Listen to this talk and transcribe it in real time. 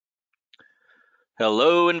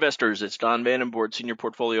Hello, investors. It's Don Vandenbord, Senior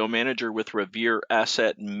Portfolio Manager with Revere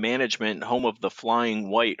Asset Management, home of the Flying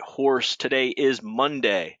White Horse. Today is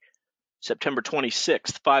Monday, September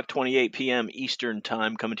 26th, 5:28 p.m. Eastern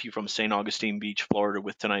Time, coming to you from St. Augustine Beach, Florida,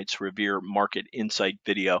 with tonight's Revere Market Insight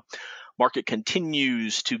video. Market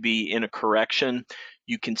continues to be in a correction.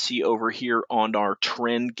 You can see over here on our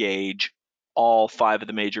trend gauge, all 5 of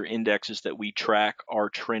the major indexes that we track are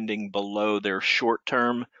trending below their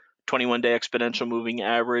short-term 21-day exponential moving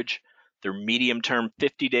average, their medium-term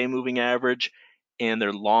 50-day moving average, and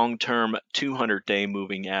their long-term 200-day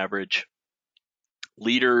moving average.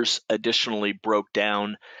 Leaders additionally broke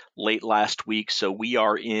down late last week, so we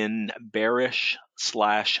are in bearish /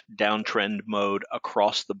 downtrend mode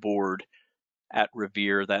across the board at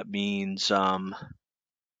Revere. That means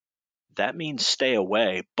stay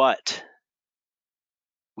away, but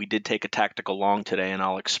we did take a tactical long today, and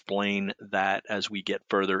I'll explain that as we get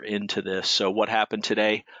further into this. So what happened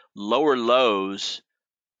today? Lower lows.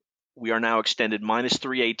 We are now extended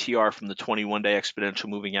 -3 ATR from the 21-day exponential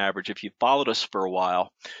moving average. If you've followed us for a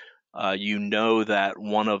while, you know that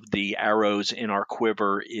one of the arrows in our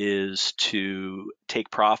quiver is to take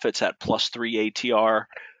profits at +3 ATR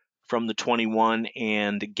from the 21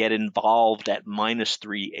 and get involved at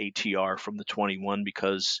 -3 ATR from the 21,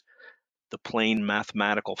 because the plain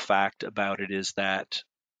mathematical fact about it is that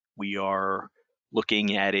we are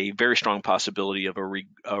looking at a very strong possibility of a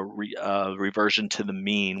reversion to the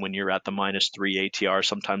mean when you're at the -3 ATR.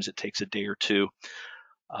 Sometimes it takes a day or two,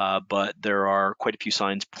 but there are quite a few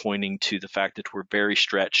signs pointing to the fact that we're very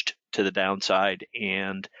stretched to the downside,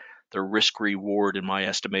 and the risk reward, in my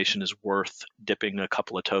estimation, is worth dipping a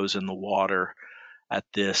couple of toes in the water at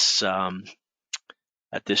this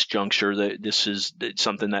juncture. This is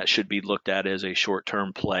something that should be looked at as a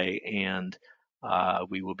short-term play, and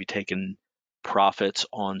we will be taking profits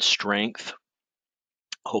on strength.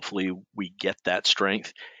 Hopefully we get that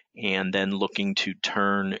strength, and then looking to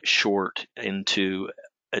turn short into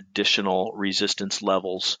additional resistance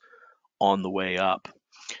levels on the way up.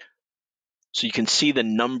 So you can see the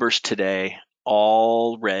numbers today,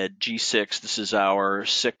 all red. G6, this is our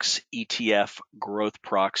 6 ETF growth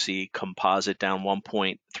proxy composite, down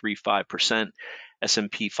 1.35%.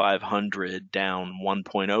 S&P 500 down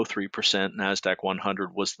 1.03%. NASDAQ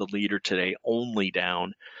 100 was the leader today, only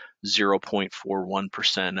down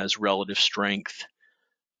 0.41% as relative strength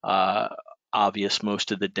obvious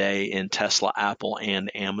most of the day in Tesla, Apple,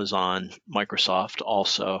 and Amazon, Microsoft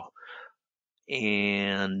also.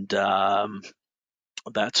 And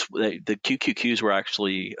that's the QQQs were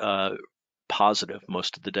actually positive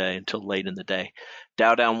most of the day until late in the day.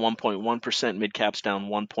 Dow down 1.1%, mid caps down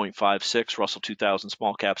 1.56%, Russell 2000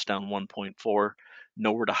 small caps down 1.4%.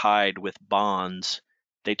 Nowhere to hide with bonds.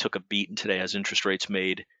 They took a beating today as interest rates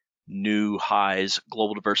made new highs.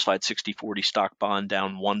 Global diversified 60/40 stock bond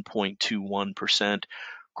down 1.21%.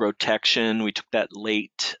 GROTECTION, we took that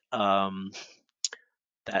late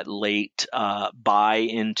buy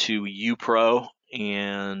into UPRO,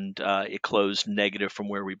 and it closed negative from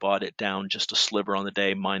where we bought it, down just a sliver on the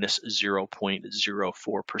day,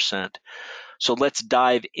 -0.04%. So let's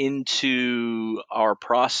dive into our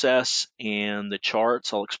process and the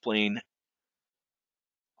charts. I'll explain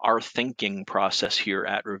our thinking process here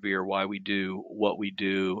at Revere, why we do what we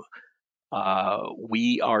do.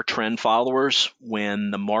 We are trend followers. When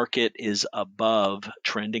the market is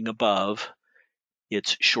trending above,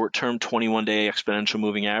 it's short-term 21-day exponential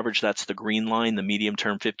moving average, that's the green line. The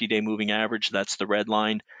medium-term 50-day moving average, that's the red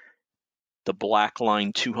line. The black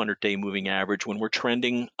line, 200-day moving average. When we're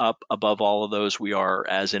trending up above all of those, we are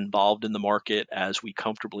as involved in the market as we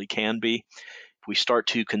comfortably can be. If we start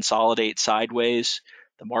to consolidate sideways,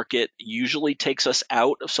 the market usually takes us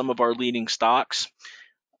out of some of our leading stocks,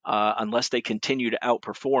 unless they continue to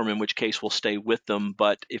outperform, in which case we'll stay with them.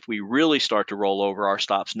 But if we really start to roll over, our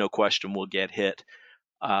stops, no question, will get hit.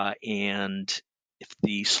 And if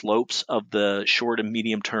the slopes of the short and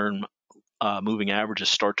medium term moving averages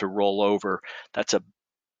start to roll over, that's a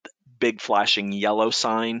big flashing yellow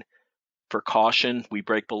sign for caution. We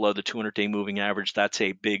break below the 200-day moving average, that's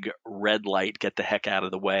a big red light, get the heck out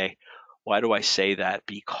of the way. Why do I say that?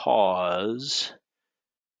 Because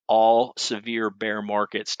all severe bear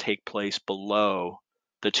markets take place below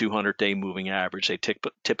the 200-day moving average. They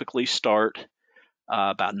typically start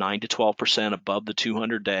about 9 to 12% above the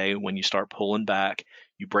 200-day. When you start pulling back,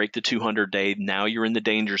 you break the 200-day, now you're in the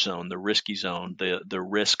danger zone, the risky zone, the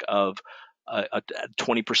risk of a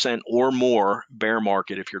 20% or more bear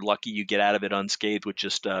market. If you're lucky, you get out of it unscathed with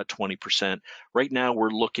just 20%. Right now, we're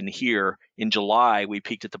looking here. In July, we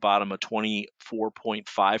peaked at the bottom of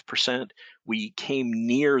 24.5%. We came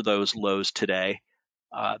near those lows today,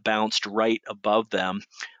 bounced right above them,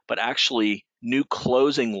 but actually new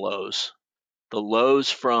closing lows. The lows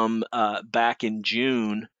from back in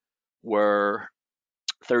June were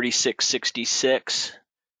 36.66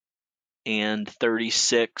 and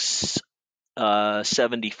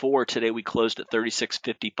 36.74. Today we closed at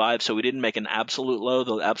 36.55, so we didn't make an absolute low.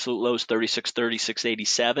 The absolute low is 36.30,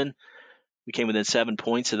 687. We came within 7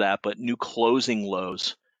 points of that, but new closing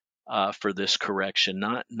lows for this correction.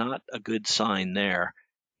 Not a good sign there.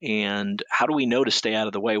 And how do we know to stay out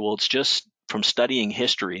of the way? Well, it's just from studying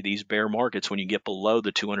history. These bear markets, when you get below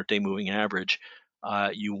the 200-day moving average,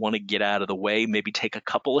 you want to get out of the way, maybe take a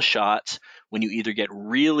couple of shots when you either get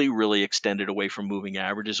really, really extended away from moving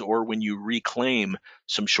averages or when you reclaim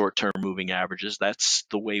some short-term moving averages. That's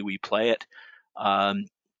the way we play it.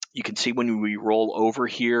 You can see when we roll over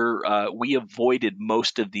here, we avoided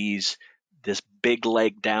most of this big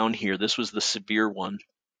leg down here. This was the severe one.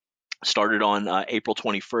 Started on April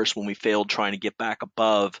 21st when we failed trying to get back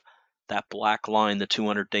above that black line, the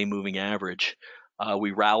 200-day moving average. We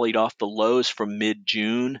rallied off the lows from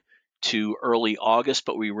mid-June to early August,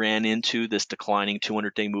 but we ran into this declining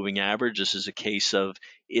 200-day moving average. This is a case of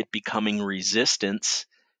it becoming resistance,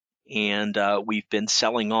 and we've been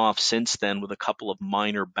selling off since then with a couple of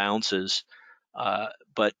minor bounces.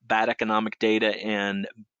 But bad economic data and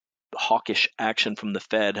hawkish action from the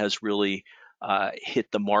Fed has really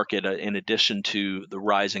hit the market, in addition to the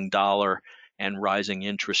rising dollar and rising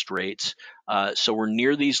interest rates. So we're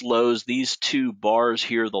near these lows. These two bars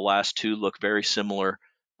here, the last two, look very similar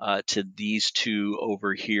to these two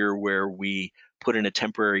over here where we put in a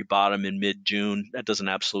temporary bottom in mid-June. That doesn't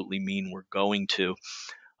absolutely mean we're going to.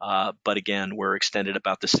 But again, we're extended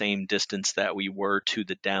about the same distance that we were to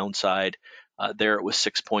the downside. There it was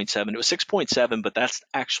 6.7. It was 6.7, but that's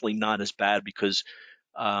actually not as bad because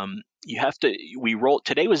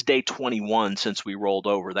today was day 21 since we rolled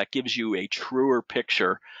over. That gives you a truer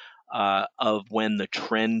picture of when the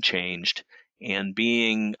trend changed. And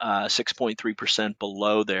being 6.3%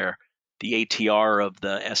 below there, the ATR of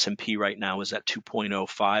the S&P right now is at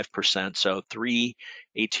 2.05%. So 3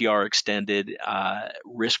 ATR extended,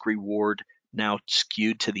 risk reward now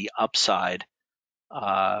skewed to the upside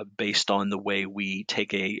based on the way we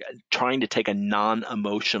trying to take a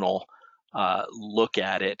non-emotional look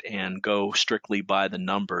at it and go strictly by the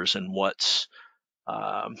numbers and what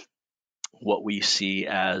we see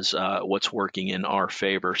as what's working in our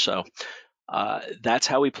favor. So that's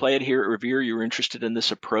how we play it here at Revere. You're interested in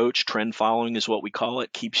this approach. Trend following is what we call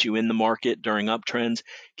it. Keeps you in the market during uptrends,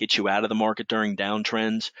 gets you out of the market during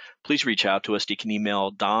downtrends. Please reach out to us. You can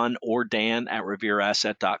email Don or Dan at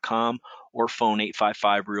revereasset.com or phone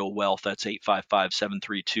 855-REAL-WEALTH. That's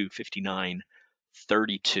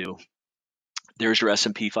 855-732-5932. There's your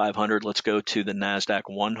S&P 500. Let's go to the NASDAQ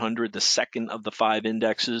 100, the second of the 5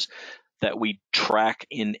 indexes that we track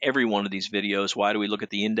in every one of these videos. Why do we look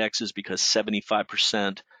at the indexes? Because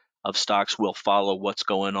 75% of stocks will follow what's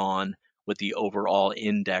going on with the overall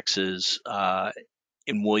indexes.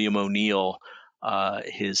 In William O'Neill,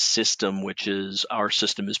 his system, which is our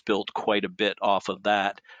system, is built quite a bit off of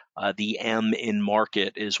that. The M in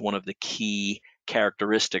market is one of the key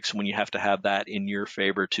characteristics when you have to have that in your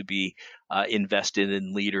favor to be invested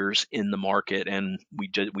in leaders in the market. And we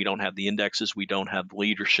don't have the indexes, we don't have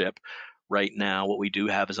leadership right now. What we do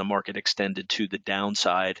have is a market extended to the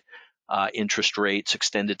downside, interest rates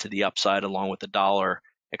extended to the upside, along with the dollar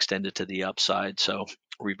extended to the upside. So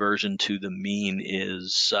reversion to the mean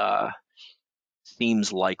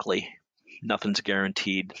seems likely. Nothing's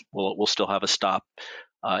guaranteed. We'll still have a stop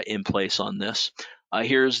in place on this.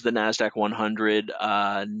 Here's the NASDAQ 100,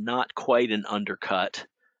 not quite an undercut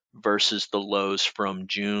versus the lows from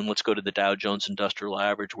June. Let's go to the Dow Jones Industrial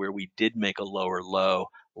Average, where we did make a lower low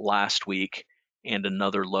last week and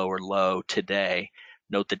another lower low today.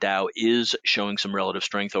 Note the Dow is showing some relative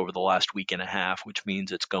strength over the last week and a half, which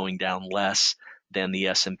means it's going down less than the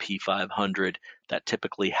S&P 500. That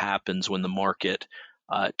typically happens when the market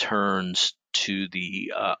turns to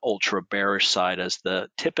the ultra bearish side, as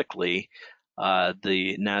typically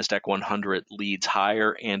the NASDAQ 100 leads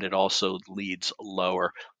higher and it also leads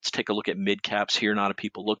lower. Let's take a look at mid caps here. Not a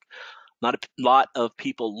lot of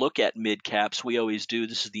people look at mid caps. We always do.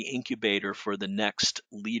 This is the incubator for the next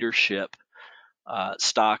leadership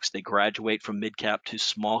stocks. They graduate from mid cap to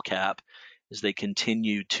small cap as they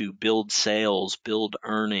continue to build sales, build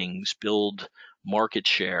earnings, build market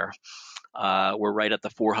share. We're right at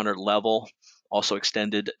the 400 level, also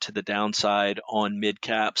extended to the downside on mid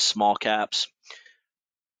caps, small caps,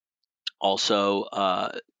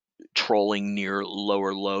 also trolling near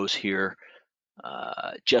lower lows here.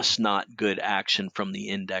 just not good action from the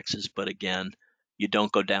indexes. But again, you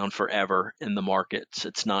don't go down forever in the markets.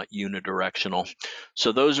 It's not unidirectional.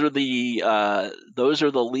 So those are the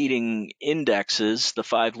leading indexes, the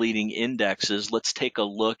 5 leading indexes. Let's take a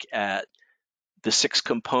look at the 6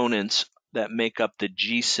 components that make up the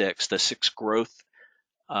G6, the 6 growth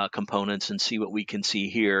components, and see what we can see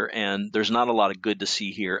here. And there's not a lot of good to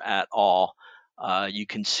see here at all. You're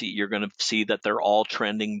going to see that they're all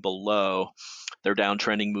trending below. They're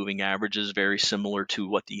downtrending moving averages, very similar to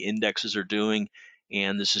what the indexes are doing.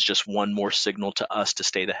 And this is just one more signal to us to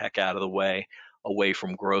stay the heck out of the way, away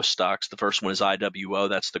from growth stocks. The first one is IWO.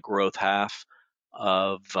 That's the growth half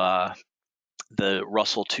of the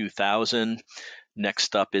Russell 2000.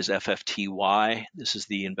 Next up is FFTY. This is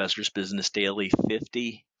the Investors Business Daily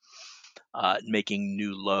 50. Making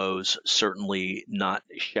new lows, certainly not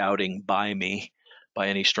shouting by me by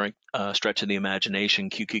any stretch of the imagination.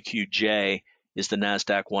 QQQJ is the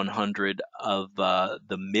NASDAQ 100 of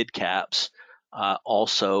the mid caps,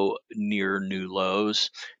 also near new lows.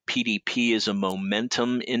 PDP is a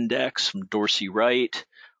momentum index from Dorsey Wright,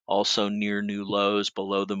 also near new lows,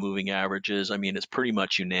 below the moving averages. I mean, it's pretty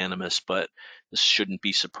much unanimous, but this shouldn't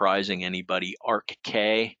be surprising anybody.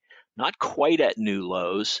 ARKK, not quite at new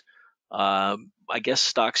lows. I guess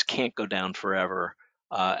stocks can't go down forever,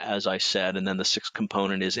 as I said. And then the 6th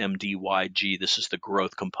component is MDYG. This is the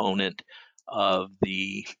growth component of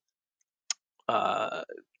the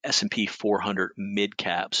S&P 500 mid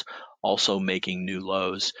caps, also making new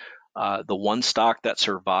lows. The one stock that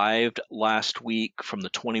survived last week from the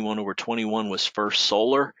 21 over 21 was First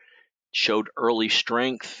Solar. Showed early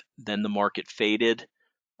strength, then the market faded.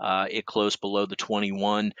 It closed below the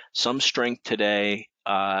 21. Some strength today.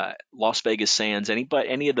 Las Vegas Sands,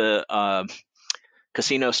 any of the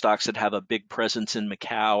casino stocks that have a big presence in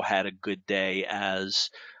Macau had a good day as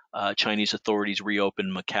Chinese authorities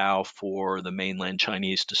reopened Macau for the mainland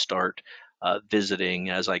Chinese to start visiting,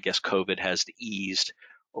 as I guess COVID has eased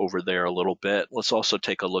over there a little bit. Let's also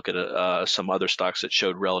take a look at some other stocks that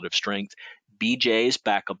showed relative strength. BJ's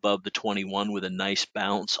back above the 21 with a nice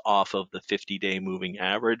bounce off of the 50-day moving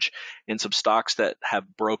average, and some stocks that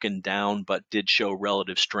have broken down but did show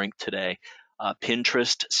relative strength today.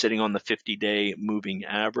 Pinterest sitting on the 50-day moving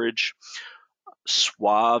average.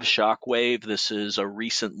 Suave Shockwave, this is a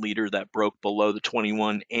recent leader that broke below the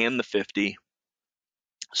 21 and the 50.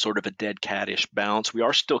 Sort of a dead catish bounce. We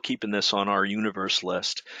are still keeping this on our universe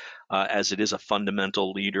list as it is a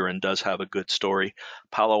fundamental leader and does have a good story.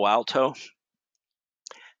 Palo Alto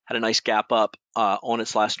had a nice gap up on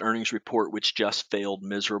its last earnings report, which just failed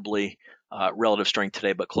miserably. Relative strength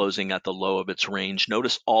today, but closing at the low of its range.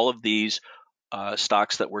 Notice all of these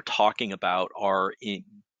stocks that we're talking about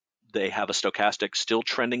they have a stochastic still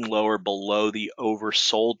trending lower below the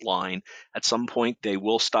oversold line. At some point, they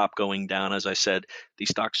will stop going down. As I said, these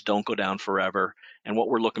stocks don't go down forever. And what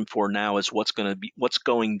we're looking for now is what's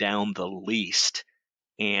going down the least.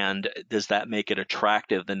 And does that make it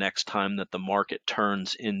attractive the next time that the market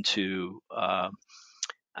turns into an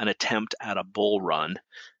attempt at a bull run?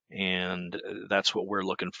 And that's what we're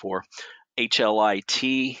looking for.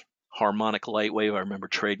 HLIT, Harmonic Lightwave. I remember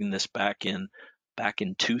trading this back in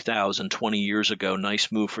 2000, 20 years ago.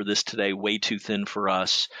 Nice move for this today. Way too thin for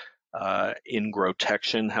us in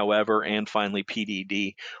GROTECTION, however. And finally,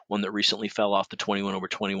 PDD, one that recently fell off the 21 over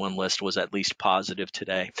 21 list, was at least positive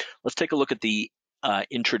today. Let's take a look at the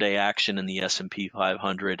intraday action in the S&P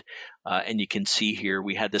 500, and you can see here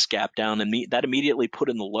we had this gap down, and that immediately put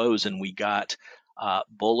in the lows, and we got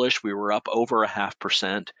bullish. We were up over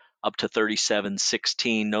 0.5%, up to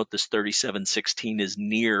 37.16. Note this 37.16 is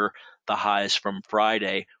near the highs from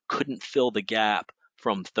Friday. Couldn't fill the gap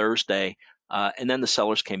from Thursday, and then the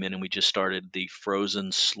sellers came in, and we just started the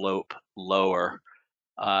frozen slope lower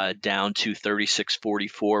down to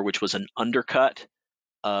 36.44, which was an undercut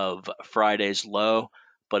of Friday's low.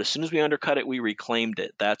 But as soon as we undercut it, we reclaimed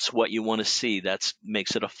it. That's what you want to see. That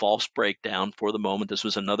makes it a false breakdown for the moment. This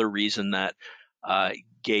was another reason that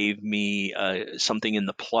gave me something in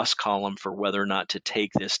the plus column for whether or not to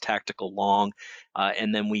take this tactical long.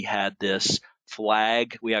 And then we had this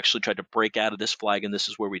flag. We actually tried to break out of this flag, and this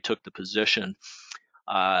is where we took the position.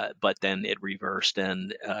 But then it reversed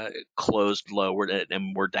and closed lower,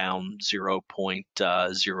 and we're down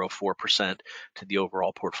 0.04% to the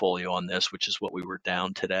overall portfolio on this, which is what we were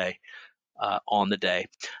down today on the day.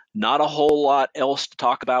 Not a whole lot else to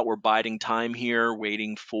talk about. We're biding time here,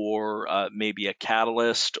 waiting for maybe a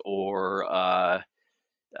catalyst or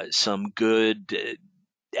some good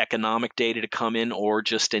economic data to come in, or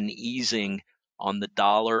just an easing on the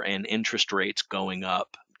dollar and interest rates going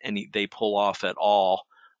up. And they pull off at all,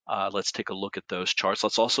 Let's take a look at those charts.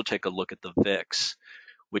 Let's also take a look at the VIX,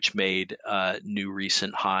 which made new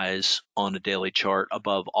recent highs on a daily chart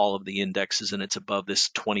above all of the indexes, and it's above this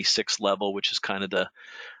 26 level, which is kind of the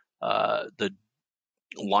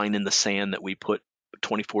line in the sand that we put.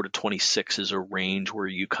 24 to 26 is a range where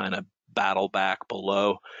you kind of battle back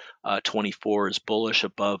below. 24 is bullish,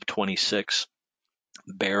 above 26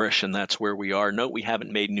 bearish, and that's where we are. Note we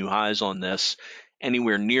haven't made new highs on this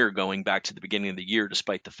anywhere near going back to the beginning of the year,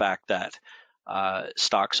 despite the fact that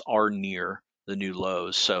stocks are near the new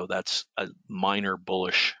lows. So that's a minor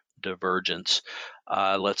bullish divergence.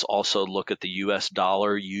 Let's also look at the US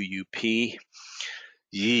dollar, UUP.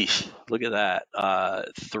 Yeesh, look at that.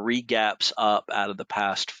 3 gaps up out of the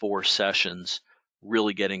past 4 sessions,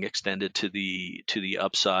 really getting extended to the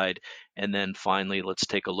upside. And then finally, let's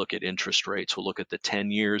take a look at interest rates. We'll look at the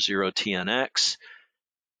 10-year 0TNX.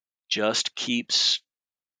 Just keeps,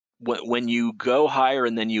 when you go higher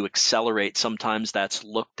and then you accelerate, sometimes that's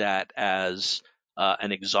looked at as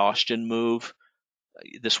an exhaustion move.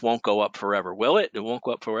 This won't go up forever, will it? It won't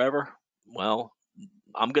go up forever? Well,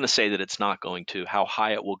 I'm going to say that it's not going to. How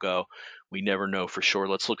high it will go, we never know for sure.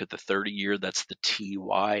 Let's look at the 30-year. That's the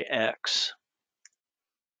TYX.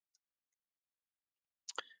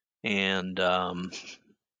 And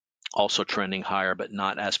also trending higher, but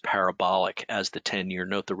not as parabolic as the 10-year.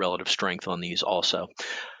 Note the relative strength on these also.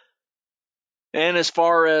 And as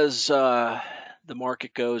far as the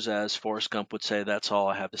market goes, as Forrest Gump would say, that's all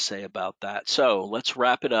I have to say about that. So let's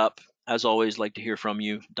wrap it up. As always, like to hear from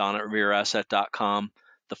you. Don at RevereAsset.com.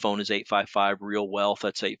 The phone is 855-REAL-WEALTH.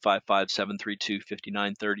 That's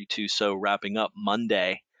 855-732-5932. So wrapping up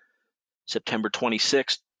Monday, September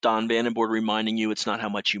 26th, Don Vandenbord reminding you it's not how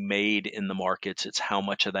much you made in the markets, it's how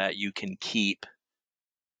much of that you can keep.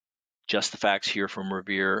 Just the facts here from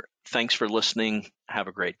Revere. Thanks for listening. Have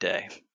a great day.